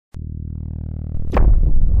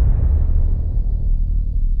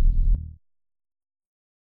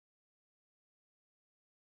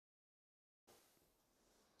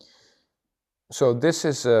So this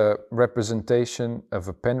is a representation of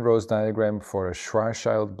a Penrose diagram for a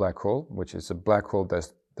Schwarzschild black hole, which is a black hole that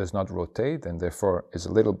does not rotate and therefore is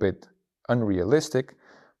a little bit unrealistic.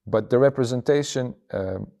 But the representation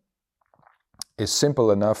is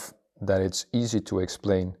simple enough that it's easy to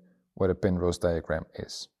explain what a Penrose diagram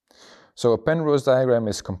is. So a Penrose diagram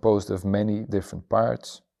is composed of many different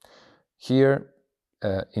parts. Here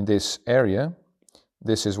in this area,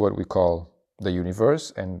 this is what we call the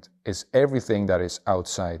universe, and is everything that is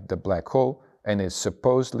outside the black hole and is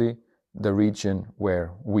supposedly the region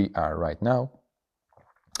where we are right now.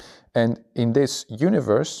 And in this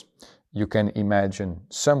universe, you can imagine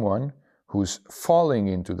someone who's falling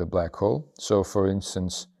into the black hole. So for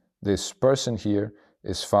instance, this person here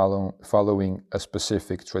is following a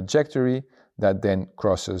specific trajectory that then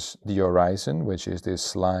crosses the horizon, which is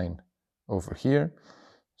this line over here.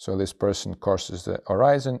 So this person crosses the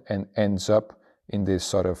horizon and ends up in this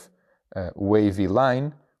sort of wavy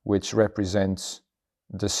line, which represents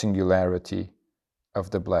the singularity of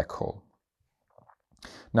the black hole.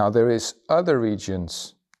 Now there is other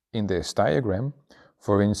regions in this diagram.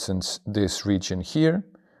 For instance, this region here,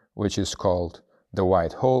 which is called the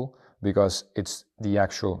white hole, because it's the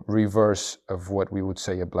actual reverse of what we would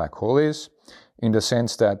say a black hole is, in the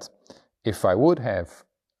sense that if I would have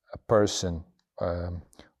a person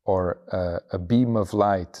or a beam of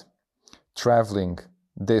light traveling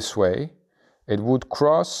this way, it would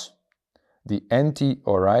cross the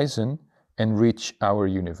anti-horizon and reach our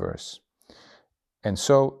universe. And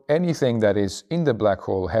so anything that is in the black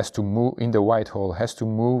hole has to move, in the white hole has to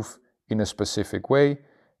move in a specific way.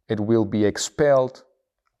 It will be expelled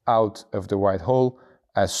out of the white hole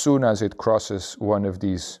as soon as it crosses one of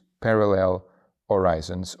these parallel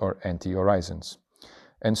horizons or anti-horizons.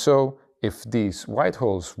 And so if these white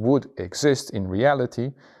holes would exist in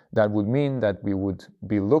reality, that would mean that we would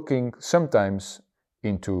be looking sometimes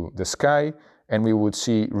into the sky and we would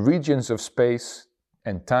see regions of space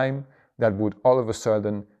and time that would all of a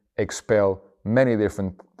sudden expel many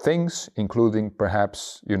different things, including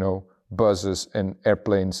perhaps, buses and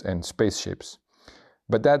airplanes and spaceships.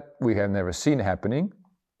 But that we have never seen happening.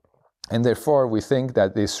 And therefore we think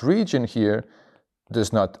that this region here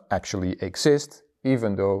does not actually exist,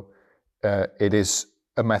 even though it is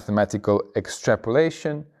a mathematical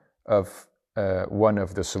extrapolation of one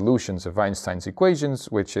of the solutions of Einstein's equations,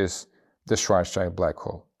 which is the Schwarzschild black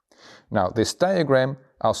hole. Now, this diagram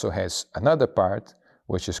also has another part,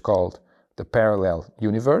 which is called the parallel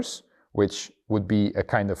universe, which would be a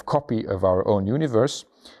kind of copy of our own universe,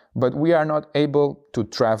 but we are not able to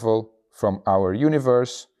travel from our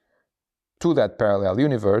universe to that parallel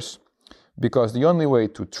universe, because the only way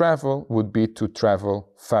to travel would be to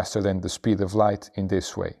travel faster than the speed of light in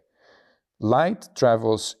this way. Light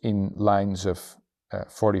travels in lines of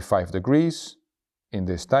 45 degrees in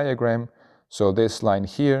this diagram, so this line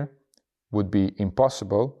here would be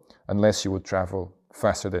impossible unless you would travel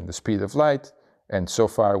faster than the speed of light, and so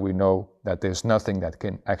far we know that there's nothing that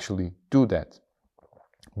can actually do that.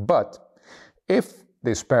 But if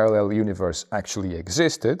this parallel universe actually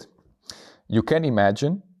existed, you can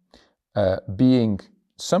imagine being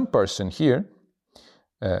some person here,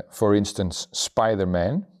 for instance,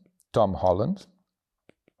 Spider-Man, Tom Holland,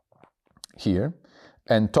 here,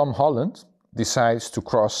 and Tom Holland decides to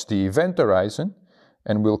cross the event horizon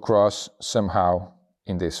and will cross somehow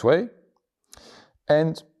in this way.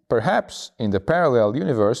 And perhaps in the parallel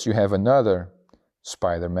universe you have another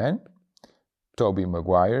Spider-Man, Tobey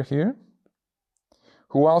Maguire here,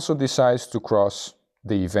 who also decides to cross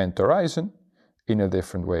the event horizon in a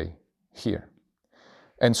different way here.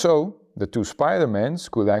 And so the two Spider-Mans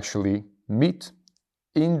could actually meet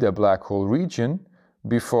in the black hole region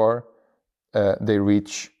before they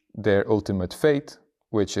reach their ultimate fate,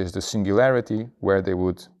 which is the singularity, where they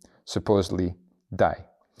would supposedly die.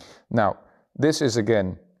 Now, this is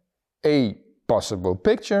again a possible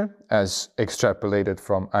picture as extrapolated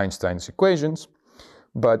from Einstein's equations,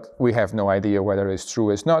 but we have no idea whether it's true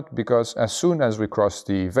or not, because as soon as we cross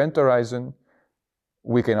the event horizon,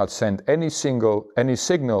 we cannot send any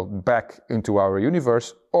signal back into our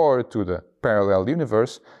universe or to the parallel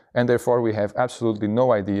universe, and therefore we have absolutely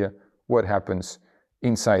no idea what happens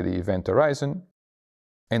inside the event horizon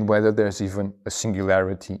and whether there's even a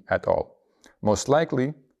singularity at all. Most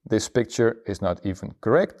likely, this picture is not even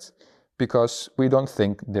correct, because we don't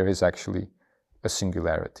think there is actually a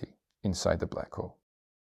singularity inside the black hole.